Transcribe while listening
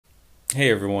Hey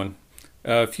everyone.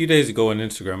 A few days ago on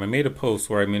Instagram, I made a post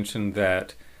where I mentioned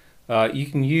that you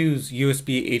can use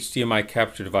USB HDMI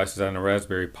capture devices on a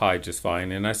Raspberry Pi just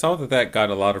fine, and I saw that that got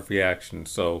a lot of reaction,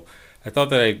 so I thought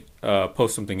that I'd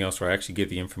post something else where I actually give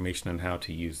the information on how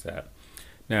to use that.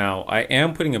 Now, I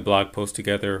am putting a blog post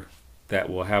together that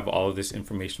will have all of this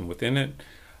information within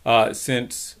it,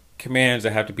 since commands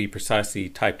that have to be precisely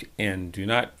typed in do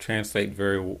not translate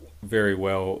very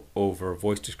well over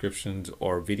voice descriptions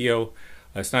or video.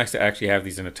 It's nice to actually have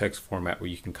these in a text format where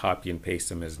you can copy and paste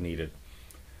them as needed.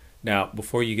 Now,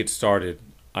 before you get started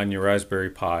on your Raspberry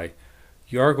Pi,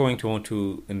 you are going to want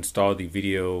to install the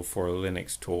Video for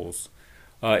Linux tools.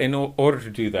 In order to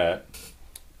do that,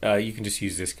 you can just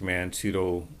use this command,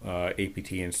 sudo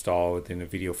apt install within the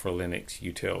Video for Linux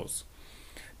utils.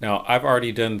 Now, I've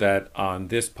already done that on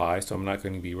this Pi, so I'm not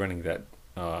going to be running that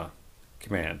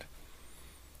command.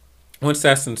 Once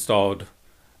that's installed,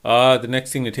 the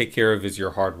next thing to take care of is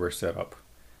your hardware setup.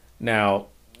 Now,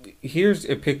 here's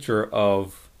a picture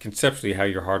of conceptually how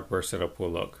your hardware setup will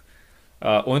look.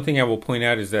 One thing I will point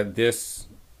out is that this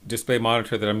display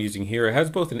monitor that I'm using here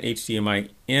has both an HDMI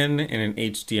in and an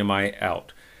HDMI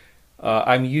out.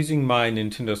 I'm using my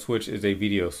Nintendo Switch as a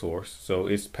video source, so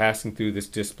it's passing through this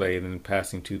display and then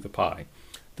passing to the Pi.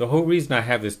 The whole reason I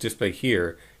have this display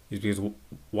here is because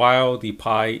while the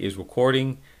Pi is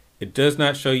recording, it does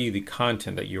not show you the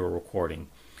content that you are recording.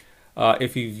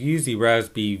 If you've used the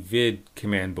rasb vid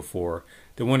command before,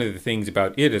 then one of the things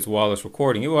about it is while it's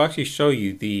recording, it will actually show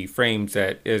you the frames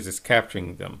that it's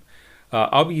capturing them.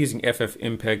 I'll be using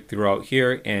ffmpeg throughout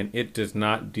here, and it does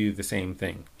not do the same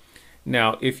thing.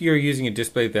 Now, if you're using a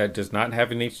display that does not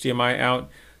have an HDMI out,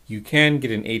 you can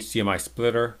get an HDMI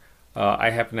splitter.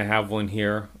 I happen to have one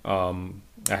here. I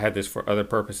had this for other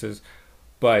purposes,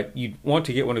 but you want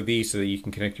to get one of these so that you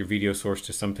can connect your video source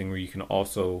to something where you can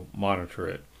also monitor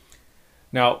it.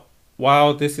 Now,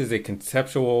 while this is a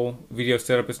conceptual video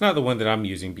setup, it's not the one that I'm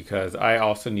using because I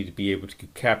also need to be able to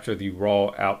capture the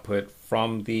raw output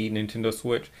from the Nintendo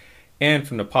Switch and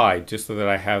from the Pi, just so that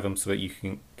I have them so that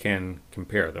you can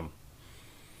compare them.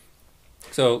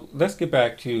 So let's get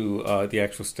back to the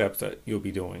actual steps that you'll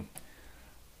be doing.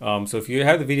 So if you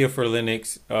have the Video for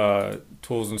Linux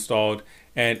tools installed,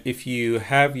 and if you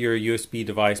have your USB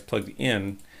device plugged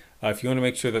in, if you want to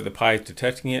make sure that the Pi is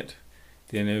detecting it,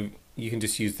 then you can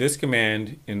just use this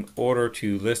command in order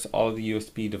to list all the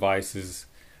USB devices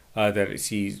that it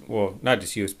sees, well, not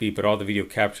just USB, but all the video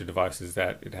capture devices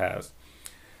that it has.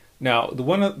 Now, the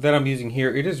one that I'm using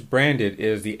here, it is branded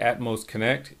as the Atmos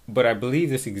Connect, but I believe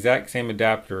this exact same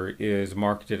adapter is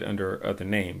marketed under other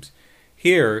names.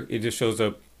 Here, it just shows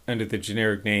up under the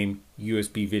generic name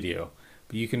USB Video,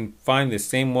 but you can find the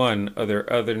same one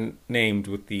other named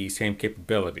with the same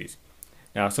capabilities.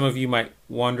 Now, some of you might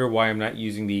wonder why I'm not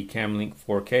using the Camlink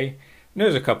 4K, and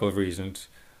there's a couple of reasons.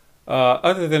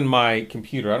 Other than my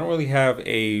computer, I don't really have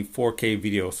a 4K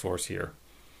video source here.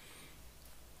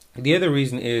 The other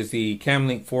reason is the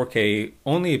Camlink 4K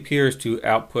only appears to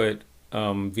output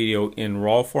video in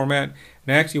RAW format,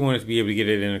 and I actually wanted to be able to get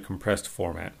it in a compressed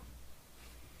format.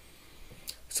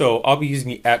 So I'll be using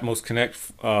the Atmos Connect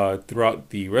throughout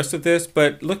the rest of this,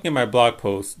 but looking at my blog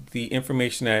post, the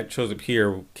information that shows up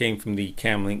here came from the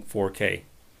Camlink 4K.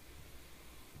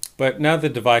 But now the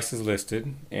device is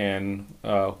listed, and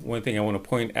one thing I want to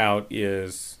point out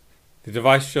is the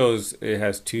device shows it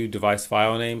has two device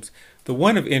file names. The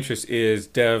one of interest is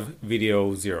Dev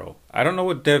Video 0. I don't know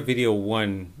what Dev Video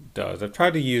 1 does. I've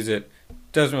tried to use it.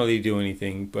 Doesn't really do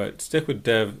anything, but stick with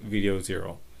Dev Video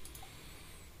 0.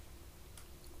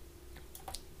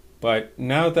 But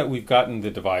now that we've gotten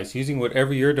the device, using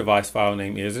whatever your device file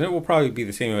name is, and it will probably be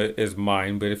the same as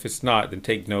mine, but if it's not, then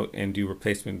take note and do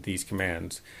replacement of these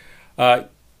commands.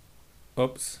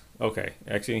 Oops. Okay,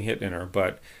 actually hit enter,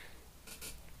 but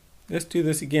let's do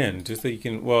this again, just so you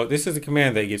can, well, this is a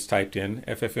command that gets typed in,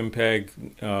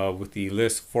 ffmpeg with the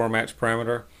list formats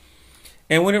parameter.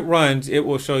 And when it runs, it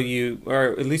will show you,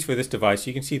 or at least for this device,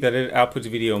 you can see that it outputs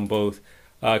video in both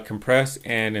compressed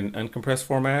and an uncompressed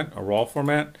format, a RAW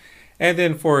format. And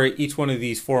then for each one of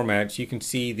these formats, you can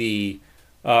see the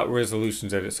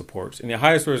resolutions that it supports. And the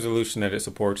highest resolution that it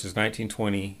supports is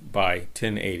 1920 by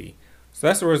 1080. So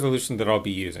that's the resolution that I'll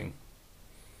be using.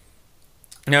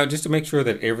 Now, just to make sure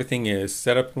that everything is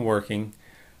set up and working,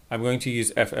 I'm going to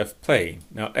use ffplay.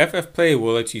 Now, ffplay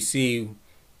will let you see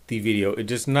the video. It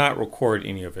does not record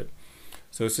any of it.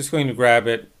 So it's just going to grab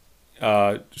it,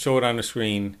 show it on the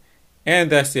screen,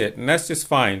 and that's it. And that's just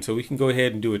fine. So we can go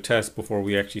ahead and do a test before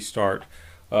we actually start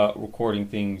recording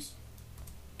things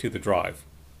to the drive.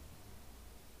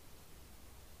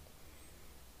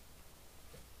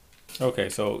 Okay,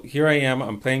 so here I am.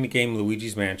 I'm playing the game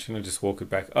Luigi's Mansion. I just woke it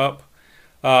back up.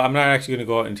 I'm not actually going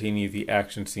to go out into any of the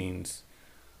action scenes.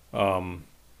 So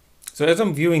as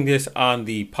I'm viewing this on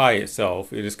the Pi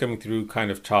itself, it is coming through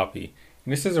kind of choppy.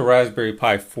 And this is a Raspberry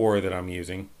Pi 4 that I'm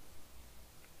using.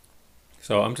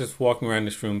 So I'm just walking around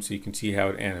this room so you can see how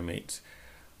it animates.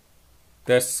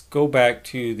 Let's go back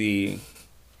to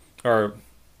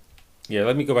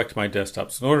let me go back to my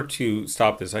desktop. So in order to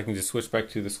stop this, I can just switch back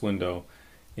to this window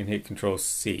and hit Control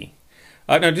C.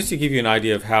 Now just to give you an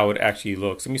idea of how it actually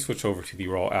looks, let me switch over to the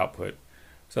raw output.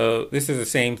 So this is the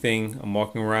same thing. I'm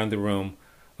walking around the room,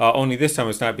 only this time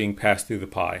it's not being passed through the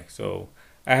Pi. So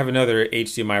I have another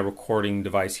HDMI recording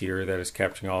device here that is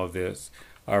capturing all of this.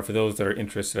 For those that are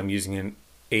interested, I'm using an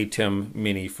ATEM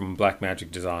Mini from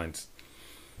Blackmagic Designs.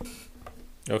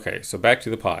 Okay, so back to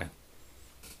the Pi.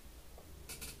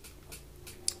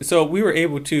 So we were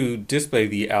able to display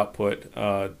the output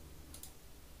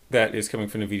that is coming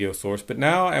from the video source, but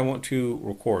now I want to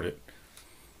record it.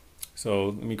 So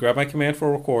let me grab my command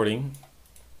for recording.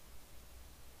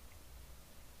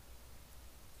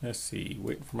 Let's see,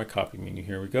 waiting for my copy menu.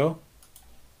 Here we go.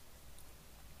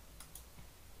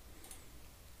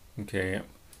 Okay,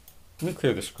 let me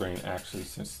clear the screen actually,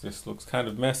 since this looks kind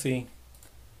of messy.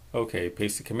 Okay,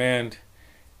 paste the command.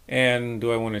 And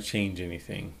do I want to change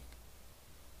anything?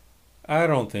 I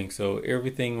don't think so.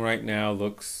 Everything right now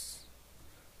looks...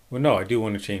 Well, no, I do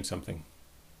want to change something.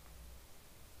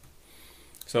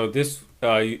 So this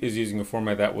is using a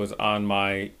format that was on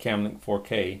my Camlink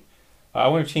 4K. I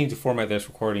want to change the format that's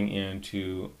recording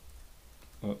into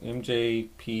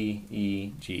MJPEG,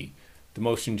 the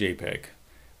motion JPEG.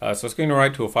 So it's going to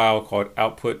write to a file called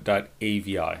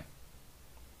output.avi.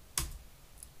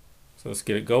 So let's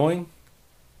get it going.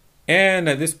 And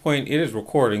at this point it is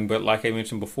recording, but like I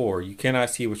mentioned before, you cannot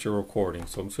see what you're recording.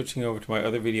 So I'm switching over to my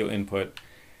other video input,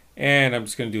 and I'm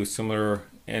just going to do a similar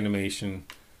animation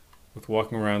with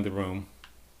walking around the room.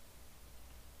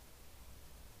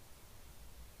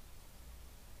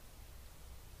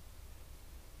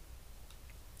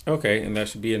 Okay, and that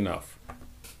should be enough.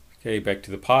 Okay, back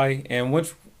to the Pi, and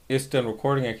once it's done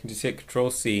recording, I can just hit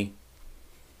Control C,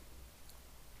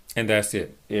 and that's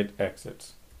it. It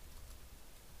exits.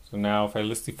 So now if I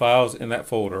list the files in that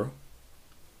folder,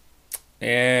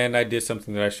 and I did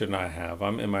something that I should not have.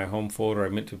 I'm in my home folder. I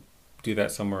meant to do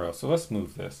that somewhere else. So let's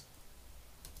move this.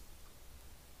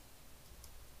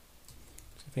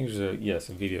 So I think there's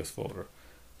a videos folder.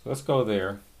 So let's go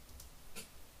there.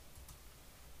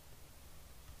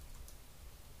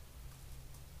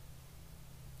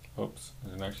 Oops, it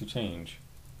didn't actually change.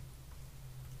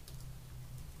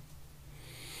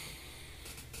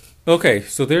 Okay,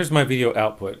 so there's my video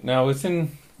output. Now it's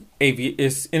in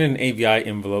an AVI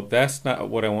envelope. That's not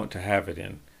what I want to have it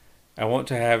in. I want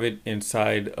to have it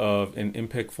inside of an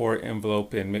MPEG-4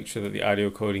 envelope and make sure that the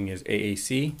audio coding is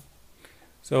AAC.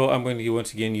 So I'm going to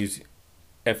once again use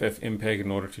ffmpeg in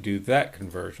order to do that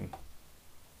conversion.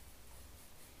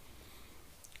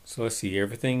 So let's see,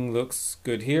 everything looks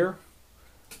good here.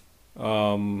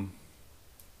 Okay,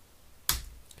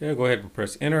 I'll go ahead and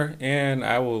press enter, and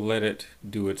I will let it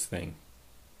do its thing.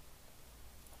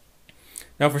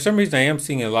 Now for some reason I am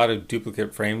seeing a lot of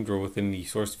duplicate frames or within the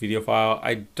source video file.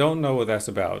 I don't know what that's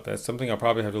about. That's something I'll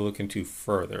probably have to look into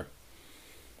further.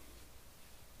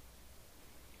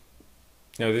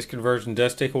 Now this conversion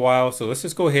does take a while, so let's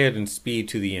just go ahead and speed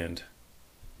to the end.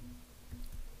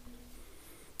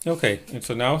 Okay, and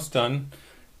so now it's done.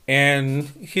 And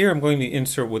here I'm going to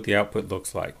insert what the output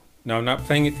looks like. Now I'm not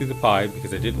playing it through the Pi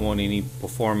because I didn't want any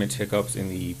performance hiccups in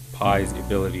the Pi's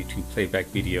ability to play back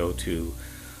video to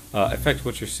affect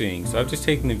what you're seeing. So I've just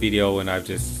taken the video and I've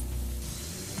just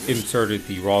inserted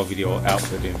the raw video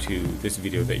output into this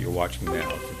video that you're watching now.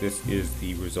 So this is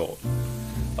the result.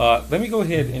 Let me go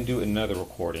ahead and do another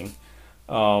recording.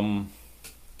 So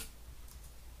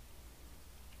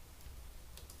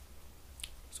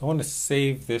I want to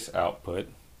save this output.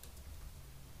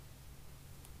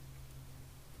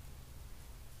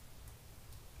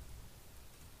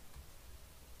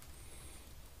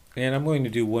 And I'm going to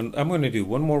do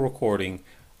one more recording.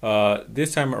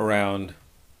 This time around,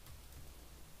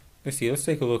 let's see, let's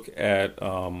take a look at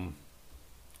what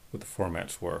the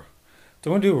formats were. So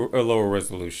I'm going to do a lower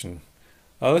resolution.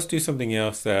 Let's do something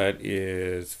else that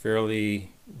is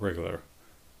fairly regular.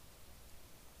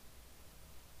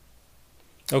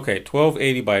 Okay,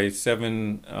 1280 by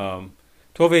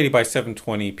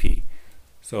 720p.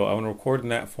 So I want to record in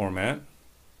that format.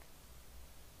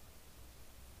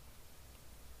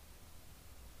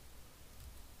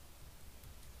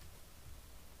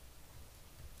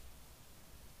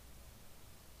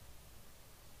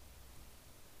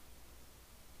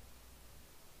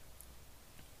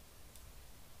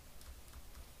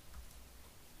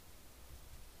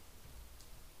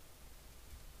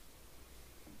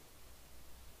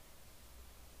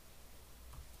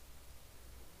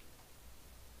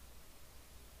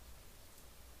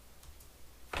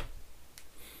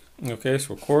 Okay, it's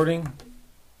recording.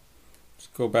 Let's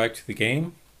go back to the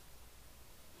game.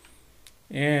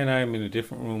 And I'm in a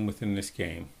different room within this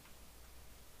game.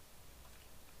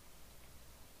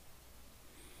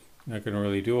 Not going to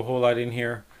really do a whole lot in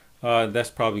here. That's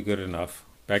probably good enough.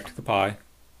 Back to the Pi.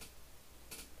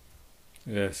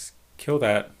 Yes, kill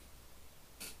that.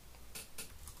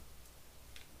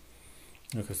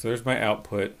 Okay, so there's my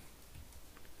output.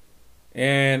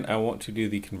 And I want to do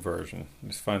the conversion.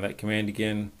 Let's find that command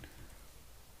again.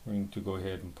 We're going to go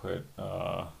ahead and put,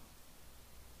 let's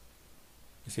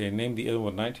see, I named the other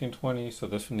one 1920, so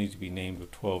this one needs to be named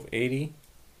with 1280.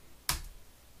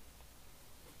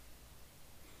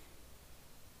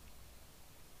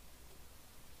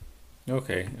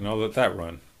 Okay, and I'll let that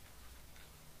run.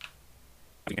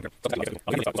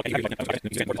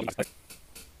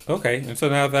 Okay, and so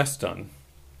now that's done.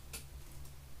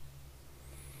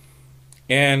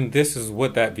 And this is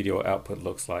what that video output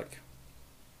looks like.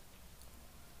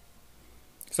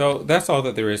 So that's all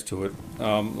that there is to it.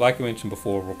 Like I mentioned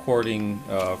before, recording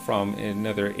from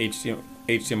another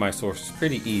HDMI source is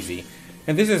pretty easy.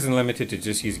 And this isn't limited to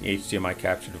just using HDMI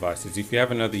capture devices. If you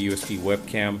have another USB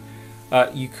webcam,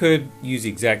 you could use the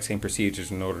exact same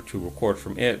procedures in order to record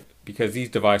from it, because these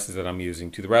devices that I'm using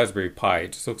to the Raspberry Pi,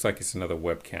 it just looks like it's another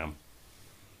webcam.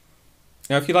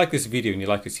 Now, if you like this video and you'd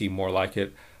like to see more like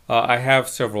it, I have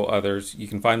several others. You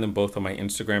can find them both on my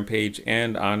Instagram page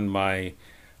and on my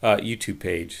YouTube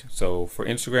page. So for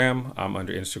Instagram, I'm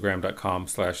under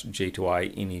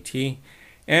instagram.com/J2INET.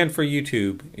 And for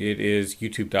YouTube, it is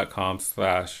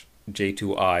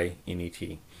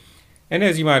youtube.com/J2INET. And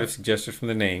as you might have suggested from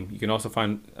the name, you can also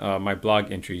find my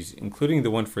blog entries, including the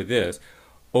one for this,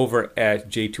 over at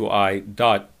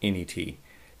j2i.net. If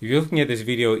you're looking at this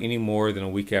video any more than a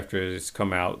week after it's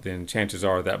come out, then chances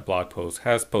are that blog post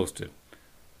has posted.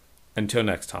 Until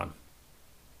next time.